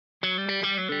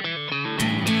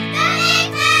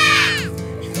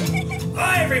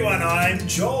everyone, I'm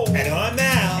Joel. And I'm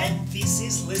Al. And this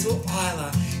is little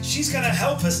Isla. She's going to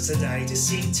help us today to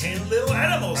sing 10 little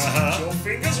animals. Get your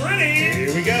fingers ready.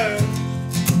 Here we go.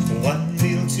 1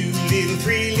 little, 2 little,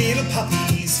 3 little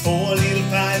puppies, 4 little,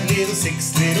 5 little,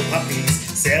 6 little puppies,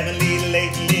 7 little,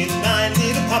 8 little, 9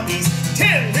 little puppies,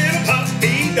 10 little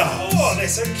puppy dogs. Oh, they're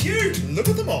so cute. Look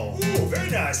at them all. Oh, very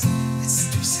nice.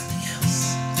 Let's do something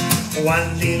else.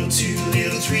 1 little, 2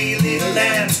 little, 3 little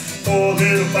lambs, 4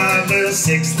 little, 5 little,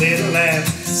 6 little lambs,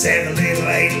 7 little,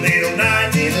 8 little,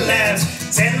 9 little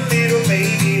lambs, 10 little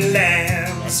baby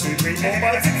lambs. 2, 3, 4,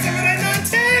 5, 6, 7, 8, 9,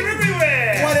 10.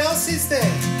 Everywhere. What else is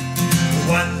there?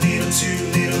 1 little, 2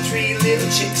 little, 3 little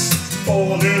chicks,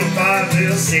 4 little, 5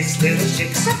 little, 6 little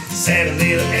chicks, 7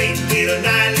 little, 8 little,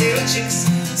 9 little chicks,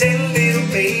 10 little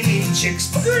baby chicks.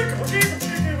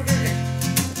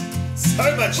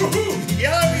 So much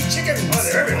yellowy chickens. Oh,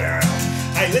 they're everywhere.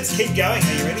 Hey, let's keep going.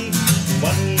 Are you ready?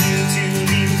 1 little, 2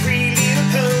 little, 3 little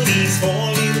ponies, 4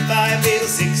 little, 5 little,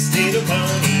 6 little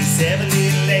ponies, 7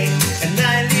 little, 8 and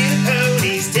 9 little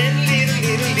ponies, 10 little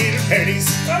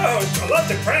ponies. Oh, I love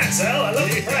the prance, Al. I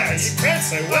love the prance. You prance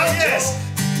so well, Oh, yes.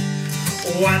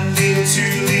 Joel. 1 little,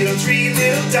 2 little, 3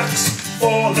 little ducks,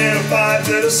 4 little, 5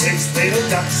 little, 6 little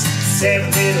ducks, 7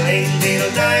 little, 8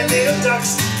 little, 9 little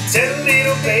ducks, 10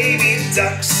 little baby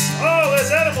ducks. Oh,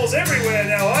 there's animals everywhere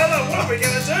now, Isla. What are we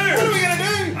going to do? What are we going to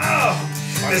do? Oh,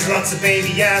 there's lots of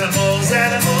baby animals,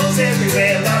 animals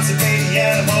everywhere. Lots of baby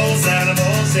animals,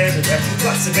 animals everywhere.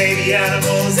 Lots of baby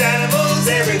animals, animals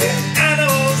everywhere.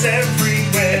 Animals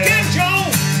everywhere. Again.